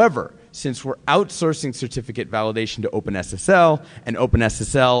 However, since we're outsourcing certificate validation to OpenSSL, and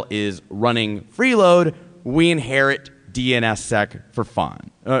OpenSSL is running freeload, we inherit DNSSEC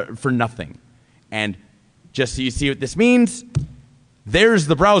for nothing. And just so you see what this means, there's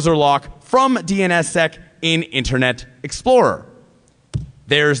the browser lock from DNSSEC in Internet Explorer.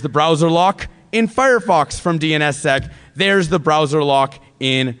 There's the browser lock in Firefox from DNSSEC. There's the browser lock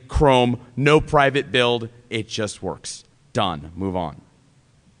in Chrome. No private build. It just works. Done. Move on.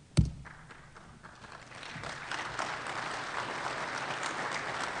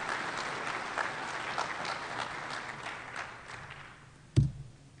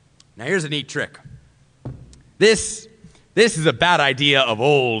 Now here's a neat trick. This is a bad idea of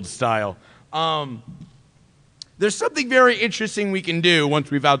old style. There's something very interesting we can do once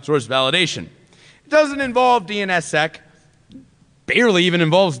we've outsourced validation. It doesn't involve DNSSEC, barely even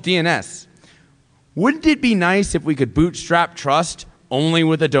involves DNS. Wouldn't it be nice if we could bootstrap trust only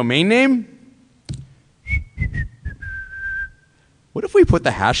with a domain name? What if we put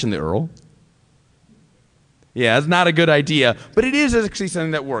the hash in the URL? Yeah, that's not a good idea, but it is actually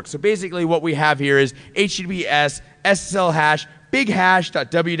something that works. So basically what we have here is HTTPS SSL hash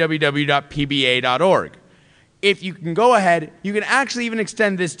bighash.www.pba.org. If you can go ahead, you can actually even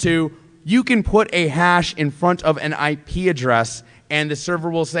extend this to, you can put a hash in front of an IP address, and the server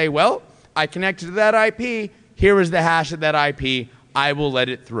will say, well, I connected to that IP, here is the hash of that IP, I will let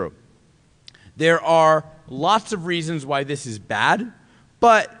it through. There are lots of reasons why this is bad,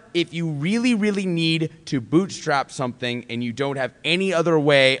 but if you really, really need to bootstrap something and you don't have any other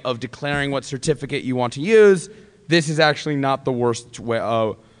way of declaring what certificate you want to use, this is actually not the worst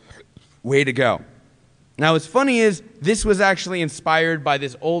way to go. Now, what's funny is this was actually inspired by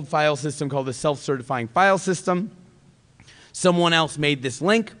this old file system called the self-certifying file system. Someone else made this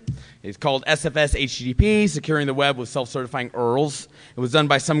link. It's called SFS HTTP, securing the web with self-certifying URLs. It was done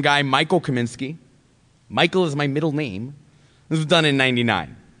by some guy, Michael Kaminsky. Michael is my middle name. This was done in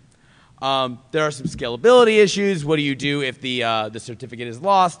 '99. There are some scalability issues. What do you do if the certificate is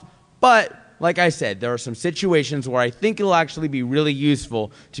lost? But like I said, there are some situations where I think it'll actually be really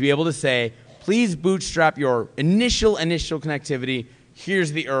useful to be able to say, please bootstrap your initial connectivity.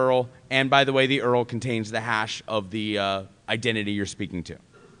 Here's the URL. And by the way, the URL contains the hash of the identity you're speaking to.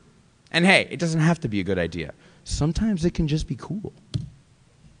 And hey, it doesn't have to be a good idea. Sometimes it can just be cool.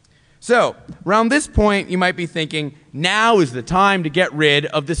 So, around this point, you might be thinking, now is the time to get rid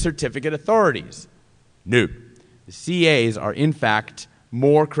of the certificate authorities. No. The CAs are, in fact,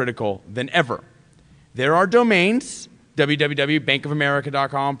 more critical than ever. There are domains,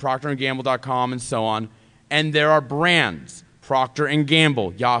 www.bankofamerica.com, procterandgamble.com, and so on. And there are brands, Procter &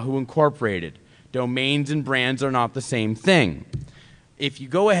 Gamble, Yahoo Incorporated. Domains and brands are not the same thing. If you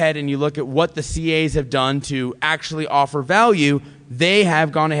go ahead and you look at what the CAs have done to actually offer value, they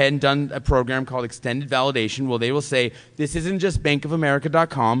have gone ahead and done a program called extended validation where they will say, this isn't just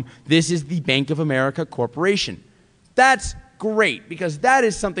bankofamerica.com, this is the Bank of America Corporation. That's great, because that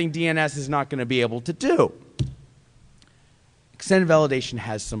is something DNS is not going to be able to do. Extended validation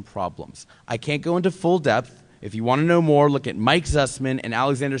has some problems. I can't go into full depth. If you want to know more, look at Mike Zussman and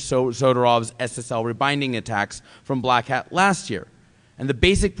Alexander Sodorov's SSL rebinding attacks from Black Hat last year. And the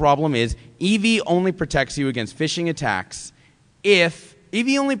basic problem is EV only protects you against phishing attacks if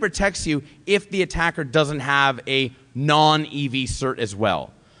EV only protects you if the attacker doesn't have a non-EV cert as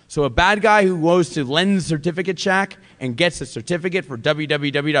well. So a bad guy who goes to Lens Certificate Check and gets a certificate for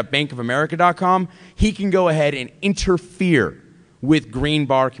www.bankofamerica.com, he can go ahead and interfere with green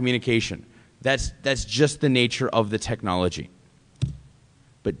bar communication. That's just the nature of the technology.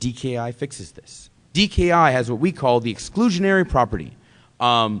 But DKI fixes this. DKI has what we call the exclusionary property.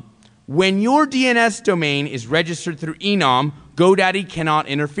 When your DNS domain is registered through Enom, GoDaddy cannot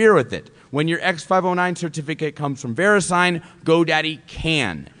interfere with it. When your X509 certificate comes from VeriSign, GoDaddy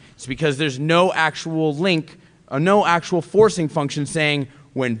can. It's because there's no actual link, no actual forcing function saying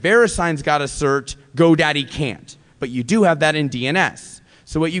when VeriSign's got a cert, GoDaddy can't. But you do have that in DNS.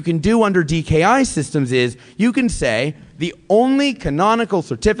 So what you can do under DKI systems is you can say the only canonical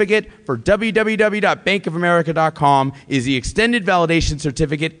certificate for www.bankofamerica.com is the extended validation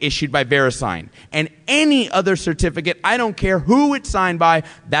certificate issued by VeriSign. And any other certificate, I don't care who it's signed by,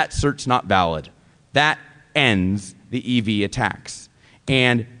 that cert's not valid. That ends the EV attacks.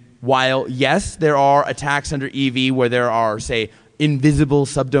 And while, yes, there are attacks under EV where there are, say, invisible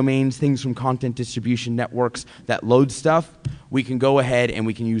subdomains, things from content distribution networks that load stuff, we can go ahead and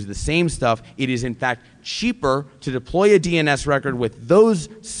we can use the same stuff. It is, in fact, cheaper to deploy a DNS record with those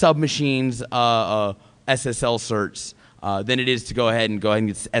submachines SSL certs than it is to go ahead and get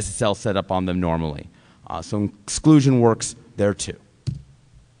SSL set up on them normally. So exclusion works there too.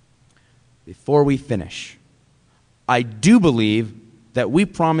 Before we finish, I do believe that we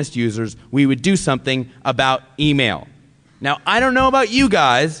promised users we would do something about email. Now, I don't know about you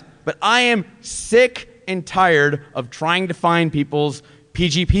guys, but I am sick and tired of trying to find people's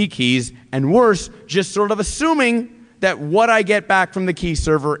PGP keys, and worse, just sort of assuming that what I get back from the key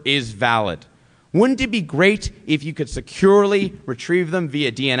server is valid. Wouldn't it be great if you could securely retrieve them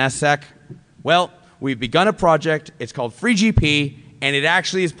via DNSSEC? Well, we've begun a project. It's called FreeGP, and it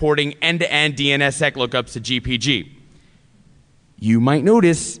actually is porting end-to-end DNSSEC lookups to GPG. You might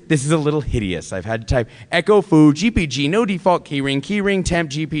notice this is a little hideous. I've had to type echo foo, GPG, no default keyring, temp,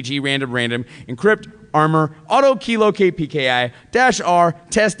 GPG, random, encrypt, armor, auto keylocate PKI, -r,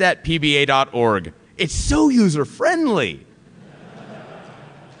 test at pba.org. It's so user-friendly.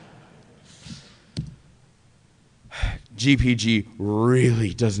 GPG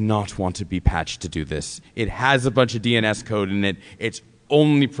really does not want to be patched to do this. It has a bunch of DNS code in it. It's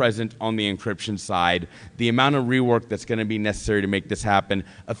only present on the encryption side. The amount of rework that's going to be necessary to make this happen,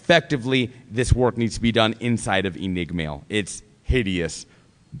 effectively, this work needs to be done inside of Enigmail. It's hideous.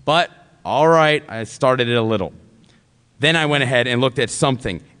 But, all right, I started it a little. Then I went ahead and looked at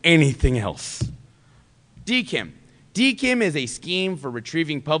anything else. DKIM. DKIM is a scheme for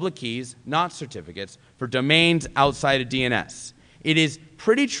retrieving public keys, not certificates, for domains outside of DNS. It is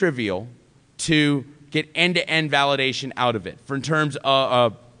pretty trivial to get end-to-end validation out of it in terms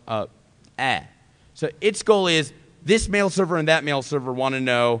of So its goal is this mail server and that mail server want to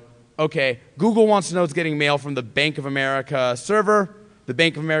know, okay, Google wants to know it's getting mail from the Bank of America server. The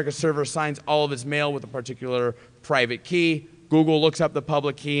Bank of America server signs all of its mail with a particular private key. Google looks up the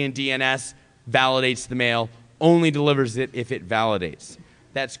public key in DNS, validates the mail, only delivers it if it validates.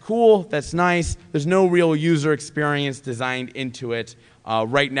 That's cool. That's nice. There's no real user experience designed into it.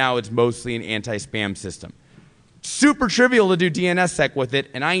 Right now, it's mostly an anti-spam system. Super trivial to do DNSSEC with it,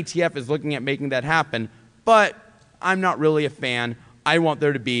 and IETF is looking at making that happen, but I'm not really a fan. I want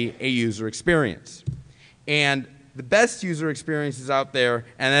there to be a user experience. And the best user experiences out there,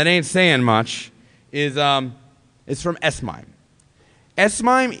 and that ain't saying much, is from SMIME.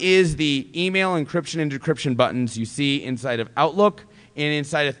 SMIME is the email encryption and decryption buttons you see inside of Outlook and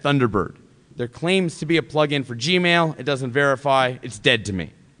inside of Thunderbird. There claims to be a plugin for Gmail. It doesn't verify. It's dead to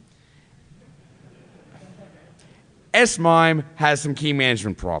me. SMIME has some key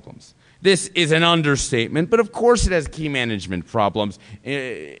management problems. This is an understatement, but of course it has key management problems.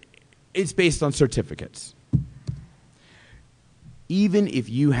 It's based on certificates. Even if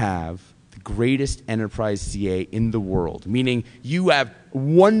you have the greatest enterprise CA in the world, meaning you have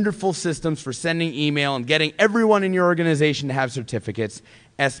wonderful systems for sending email and getting everyone in your organization to have certificates,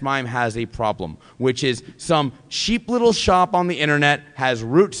 SMIME has a problem, which is some cheap little shop on the internet has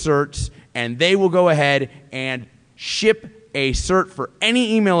root certs, and they will go ahead and ship a cert for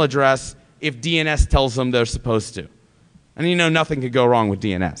any email address if DNS tells them they're supposed to. And you know nothing could go wrong with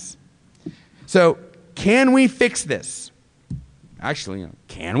DNS. So can we fix this? Actually,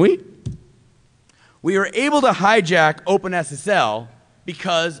 can we? We are able to hijack OpenSSL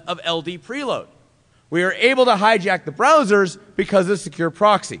because of LD preload. We are able to hijack the browsers because of secure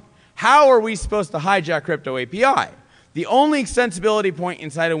proxy. How are we supposed to hijack Crypto API? The only extensibility point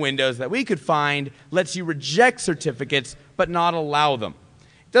inside of Windows that we could find lets you reject certificates but not allow them.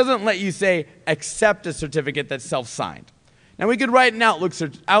 It doesn't let you say accept a certificate that's self-signed. Now we could write an Outlook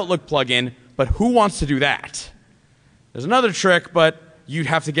plugin, but who wants to do that? There's another trick, but you'd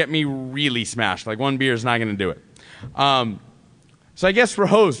have to get me really smashed. Like one beer is not going to do it. So I guess we're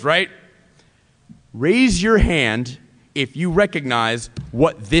hosed, right? Raise your hand if you recognize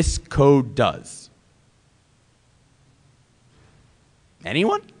what this code does.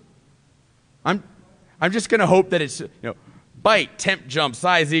 Anyone? I'm just going to hope that it's, byte temp jump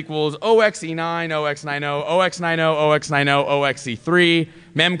size equals OXE9, OX90, OX90, OX90, OXE3,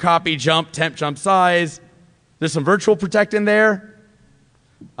 mem copy jump, temp jump size. There's some virtual protect in there.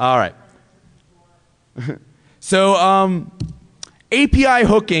 All right. So API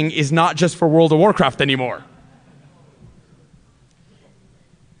hooking is not just for World of Warcraft anymore.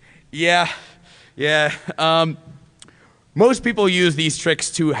 Yeah. Most people use these tricks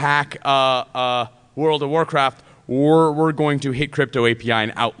to hack World of Warcraft. We're going to hit Crypto API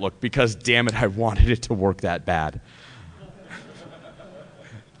in Outlook because, damn it, I wanted it to work that bad.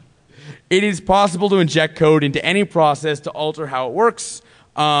 It is possible to inject code into any process to alter how it works.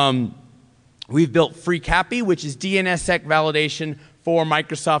 We've built FreeCAPI, which is DNSSEC validation for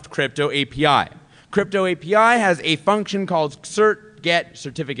Microsoft Crypto API. Crypto API has a function called cert get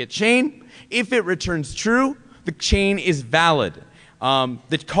certificate chain. If it returns true, the chain is valid.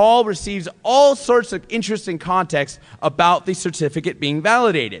 The call receives all sorts of interesting context about the certificate being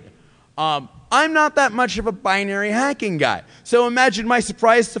validated. I'm not that much of a binary hacking guy. So imagine my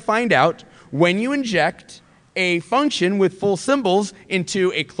surprise to find out when you inject a function with full symbols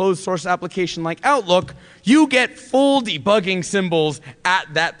into a closed source application like Outlook, you get full debugging symbols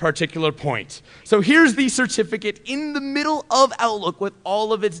at that particular point. So here's the certificate in the middle of Outlook with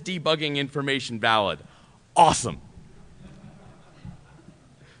all of its debugging information valid. Awesome.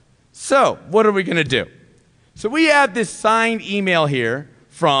 So what are we going to do? So we have this signed email here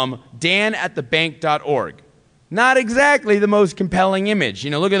from dan@thebank.org. Not exactly the most compelling image.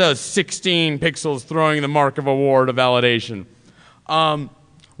 Look at those 16 pixels throwing the mark of award of validation.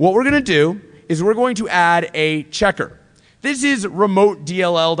 What we're going to do is we're going to add a checker. This is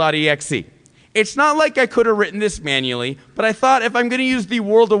remotedll.exe. It's not like I could have written this manually, but I thought if I'm going to use the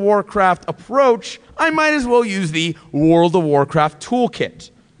World of Warcraft approach, I might as well use the World of Warcraft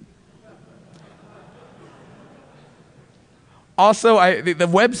toolkit. Also, the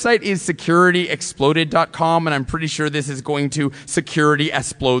website is securityexploded.com, and I'm pretty sure this is going to security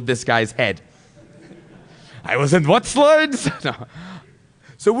explode this guy's head. I was in what slides? No.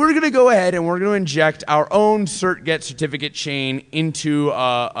 So we're going to go ahead and we're going to inject our own cert get certificate chain into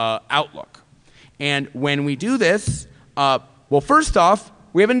Outlook. And when we do this, well, first off,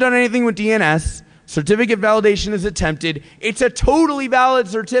 we haven't done anything with DNS. Certificate validation is attempted. It's a totally valid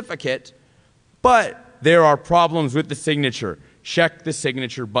certificate, but there are problems with the signature. Check the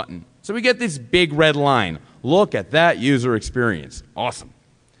signature button. So we get this big red line. Look at that user experience. Awesome.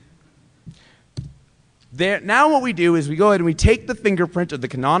 Now what we do is we go ahead and we take the fingerprint of the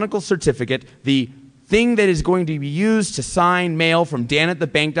canonical certificate, the thing that is going to be used to sign mail from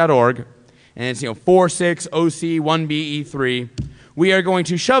dan@thebank.org, and it's 46OC1BE3. We are going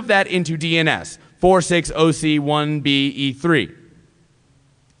to shove that into DNS, 46OC1BE3.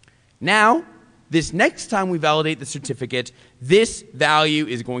 Now, this next time we validate the certificate, this value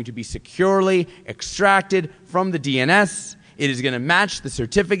is going to be securely extracted from the DNS. It is going to match the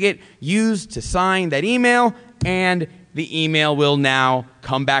certificate used to sign that email, and the email will now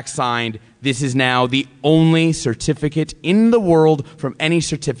come back signed. This is now the only certificate in the world from any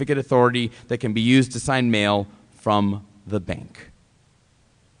certificate authority that can be used to sign mail from the bank.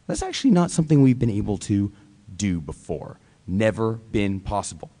 That's actually not something we've been able to do before. Never been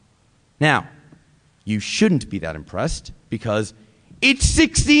possible. Now, you shouldn't be that impressed because it's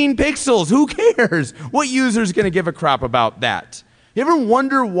 16 pixels. Who cares? What user is going to give a crap about that? You ever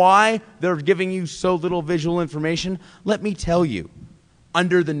wonder why they're giving you so little visual information? Let me tell you.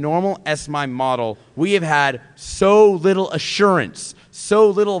 Under the normal SMIME model, we have had so little assurance, so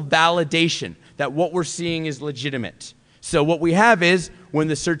little validation that what we're seeing is legitimate. So what we have is, when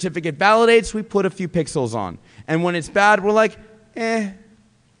the certificate validates, we put a few pixels on. And when it's bad, we're like, eh.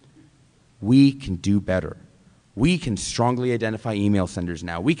 We can do better. We can strongly identify email senders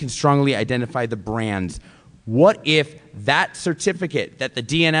now. We can strongly identify the brands. What if that certificate that the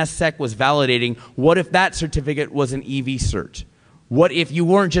DNSSEC was validating, what if that certificate was an EV cert? What if you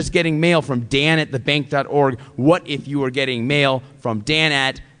weren't just getting mail from dan@thebank.org? What if you were getting mail from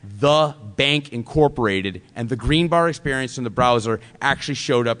dan@thebank Incorporated and the green bar experience from the browser actually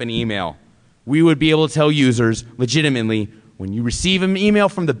showed up in email? We would be able to tell users legitimately, when you receive an email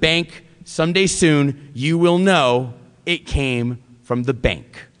from the bank, someday soon, you will know it came from the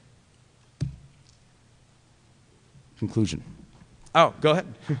bank. Conclusion. Oh, go ahead.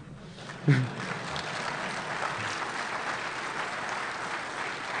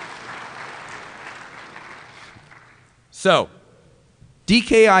 So,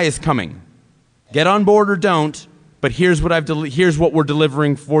 DKI is coming. Get on board or don't, but here's what we're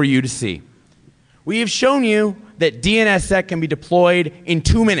delivering for you to see. We have shown you that DNSSEC can be deployed in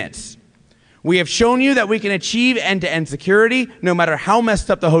 2 minutes. We have shown you that we can achieve end-to-end security no matter how messed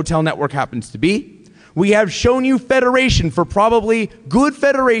up the hotel network happens to be. We have shown you federation for probably good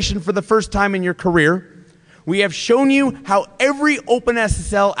federation for the first time in your career. We have shown you how every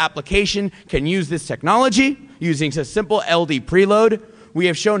OpenSSL application can use this technology using a simple LD preload. We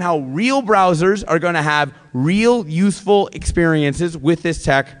have shown how real browsers are going to have real useful experiences with this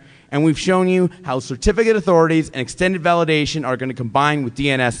tech. And we've shown you how certificate authorities and extended validation are going to combine with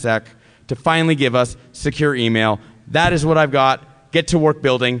DNSSEC to finally give us secure email. That is what I've got. Get to work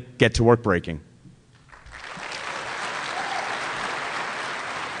building, get to work breaking.